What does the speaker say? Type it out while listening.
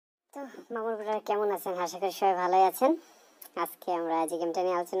তো মামুনরা কেমন আছেন? আশা করি সবাই ভালোই আছেন। আজকে আমরা যে গেমটা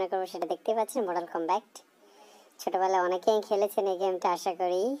নিয়ে আলোচনা করবো সেটা দেখতেই পাচ্ছেন, মর্টাল কম্ব্যাট। ছোটবেলায় অনেকেই খেলেছেন এই গেমটা আশা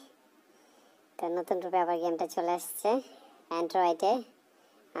করি। তো নতুন রূপে আবার গেমটা চলে আসছে অ্যান্ড্রয়েডে।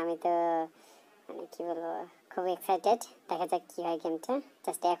 আমি তো মানে কী বলবো, খুব এক্সাইটেড। দেখা যাক কী হয় গেমটা।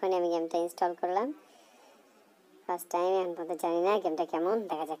 জাস্ট এখনই আমি গেমটা ইনস্টল করলাম, ফার্স্ট টাইম। এখন পর্যন্ত জানি না গেমটা কেমন,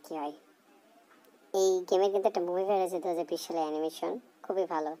 দেখা যাক কী হয়। এই গেমের কিন্তু একটা মুভি বেরিয়েছে 2020 সালে, অ্যানিমেশন খুবই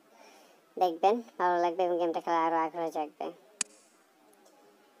ভালো। দেখবেন, ভালো লাগবে এবং গেমটা খেলা আরও আগ্রহ জাগবে।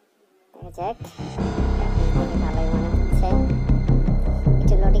 দেখা যাক, ভালোই মনে হচ্ছে।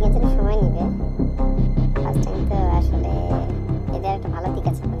 একটু লোডিংয়ের জন্য সময় নেবে। ফার্স্ট টাইম তো আসলে এদের একটা ভালো দিক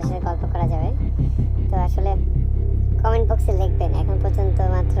আছে, আপনাদের সাথে গল্প করা যাবে। তো আসলে কমেন্ট বক্সে লিখবেন। এখন পর্যন্ত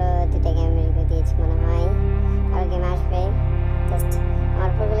মাত্র 2টা গেম রিভিউ দিয়েছি মনে হয়, আরও গেম আসবে। জাস্ট আমার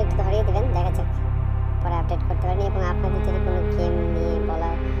উপরগুলো একটু ধরিয়ে দেবেন, দেখা যাক পরে আপডেট করতে পারেন। এবং আপনাদের যদি কোনো গেম নিয়ে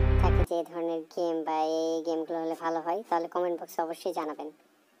বলা থাকে যে এই ধরনের গেম বা এই গেমগুলো হলে ভালো হয়, তাহলে কমেন্ট বক্সে অবশ্যই জানাবেন।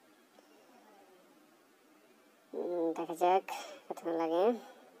 দেখা যাক কতক্ষণ লাগে।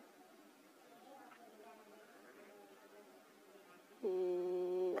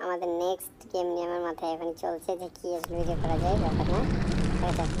 আমাদের নেক্সট গেম নিয়ে আমার মাথায় এখন চলছে যে কি আসলে ভিডিও করা যায়, ব্যাপার না।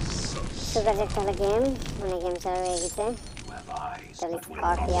 দেখা যাক, শুরু করা যাক তাহলে গেম। অনেক গেম চালু হয়ে গেছে। তাহলে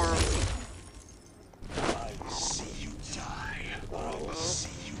স্করপিয়ন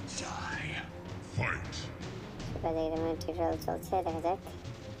টিউটোরিয়াল চলছে, দেখা যাক।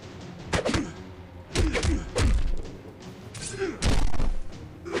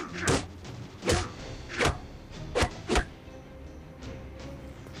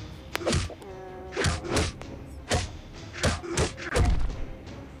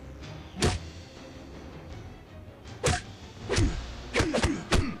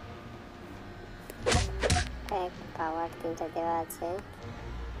 পাওয়ার 3টা দেওয়া আছে।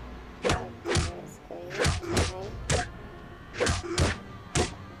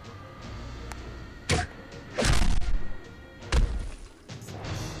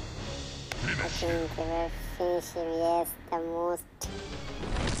 Finish him, yes, the most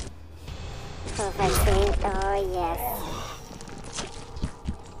perfect thing. Oh yes,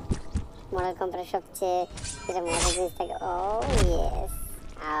 Mortal Kombat সবচেয়ে যেটা মজার জিনিস থাকে। Oh yes,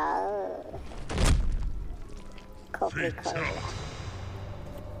 খুবই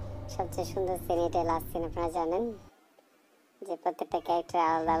সবচেয়ে সুন্দর সিন এটা, লাস্ট সিন। আপনারা জানেন যে প্রত্যেকটা ক্যারেক্টার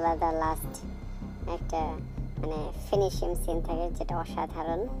আলাদা আলাদা লাস্ট একটা মানে ফিনিশিং সিন থাকে, যেটা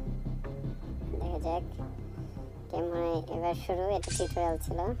অসাধারণ। দেখা যাক গেম মানে এবার শুরু। এটা টিউটোরিয়াল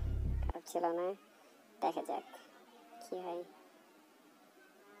ছিল, খারাপ ছিল না। দেখা যাক কি হয়।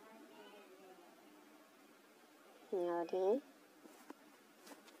 লোডিং।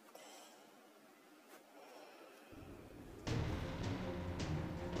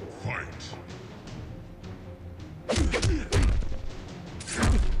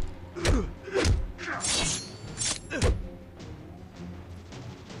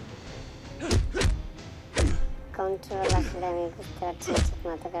 কন্ট্রোল আসলে আমি বুঝতে পারছি না ঠিক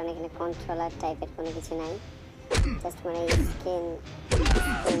মতো, কারণ এখানে কন্ট্রোলার টাইপের কোনো কিছু নাই। জাস্ট মানে স্ক্রিন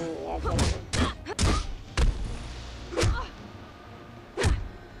ইয়ার জন্য।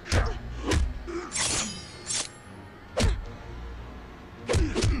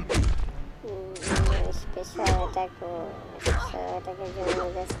 স্পেশাল এটাকে জন্য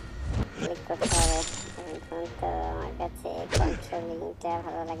জাস্ট ক্লিক করতে হবে। এখন তো আমার কাছে কন্ট্রোলিংটা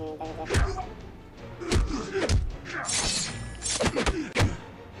ভালো লাগেনি। দেখা যাক।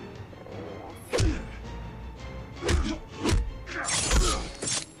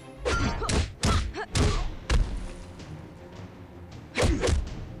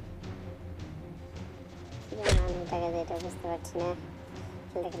 এটা বুঝতে পারছি না,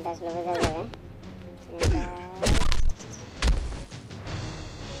 খেলতে খেলতে আসলে বোঝা যাবে।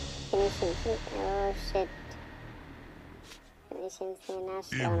 ফিনিশিং সিন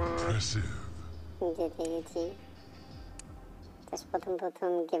আসলো না, জিতে গেছি।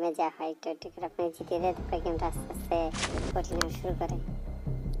 প্রথম গেমে যা হয় একটু একটু করে আপনি জিতিয়ে দেয়, তারপরে গেমটা আস্তে আস্তে কঠিন হওয়া শুরু করে।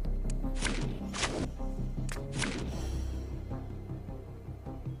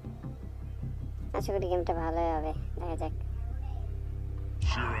 আশা করি গেমটা ভালোই হবে, দেখা যাক।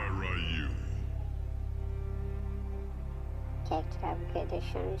 ক্যারেক্টার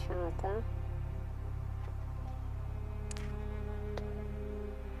আপগ্রেডেশন সম্ভবত।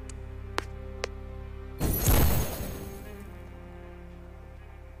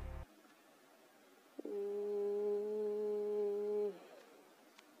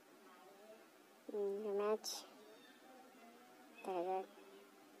 ম্যাচ দেখা যাক।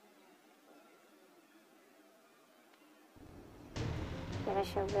 এবার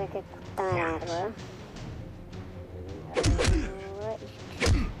সবগুলোকে কুত্তা মারবো।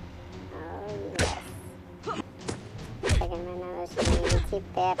 Second man I was really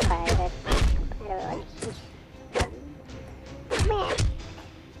bad pilot. Smack.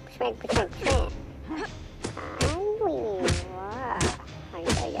 Smack, smack, smack.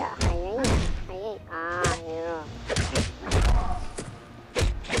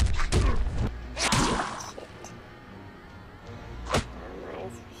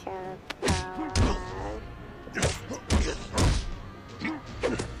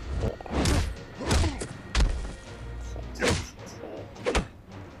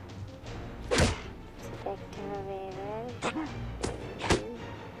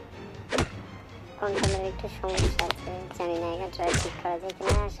 কন্ট্রোলের একটু সমস্যা আছে, জানি না এখানটা ঠিক করা যায়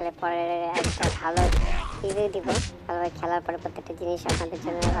কিনা। আসলে পরে একটা ভালো রিভিউ দিব, ভালোভাবে খেলার পরে প্রত্যেকটা জিনিস আপনাদের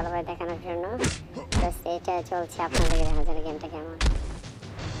জন্য ভালোভাবে দেখানোর জন্য। জাস্ট এটা চলছে, আপনাদেরকে দেখানোর জন্য গেমটা কেমন।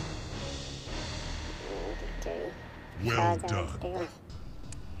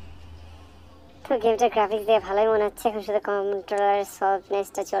 তো গেমটার গ্রাফিক্স দিয়ে ভালোই মনে হচ্ছে। এখন শুধু কন্ট্রোলার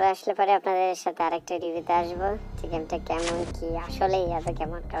সফটনেসটা চলে আসলে পরে আপনাদের সাথে আরেকটা রিভিউতে আসবো যে গেমটা কেমন, কি আসলেই এত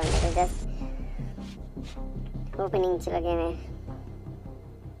কেমন। কারণ এটা জাস্ট ওপেনিং ছিল গেমের।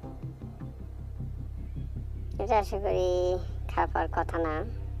 এটা আশা করি খারাপ হওয়ার কথা না,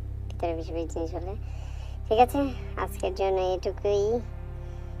 ভিতরে বেশি বেশি জিনিস হলে। ঠিক আছে, আজকের জন্য এটুকুই।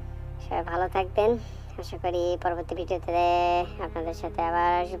 সবাই ভালো থাকবেন। আশা করি পরবর্তী ভিডিওতে আপনাদের সাথে আবার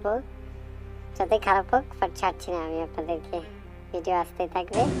আসবো। যাতে খারাপ হোক, বাট ছাড়ছি না আমি আপনাদেরকে, ভিডিও আসতেই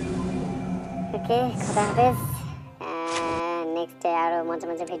থাকবে। ওকে, খোদা হাফেজ। নেক্সটে আরও মজা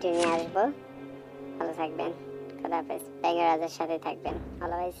মজা ভিডিও নিয়ে আসবো। ভালো থাকবেন, খোদা হাফেজ। ব্যাঙের রাজার সাথে থাকবেন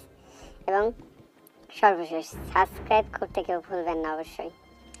অলওয়েজ। এবং সর্বশেষ সাবস্ক্রাইব করতে কেউ ভুলবেন না অবশ্যই।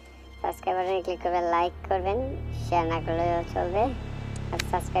 সাবস্ক্রাইব বাটনে ক্লিক করবেন, লাইক করবেন, শেয়ার না করলেও চলবে। আর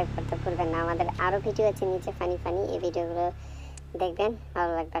সাবস্ক্রাইব করতে ভুলবেন না। আমাদের আরও ভিডিও আছে নিচে, ফানি ফানি, এই ভিডিওগুলো দেখবেন,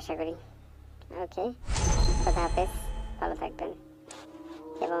 ভালো লাগবে আশা করি। ওকে, খোদা হাফেজ, ভালো থাকবেন।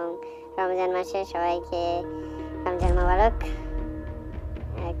 এবং রমজান মাসে সবাইকে রমজান মোবারক।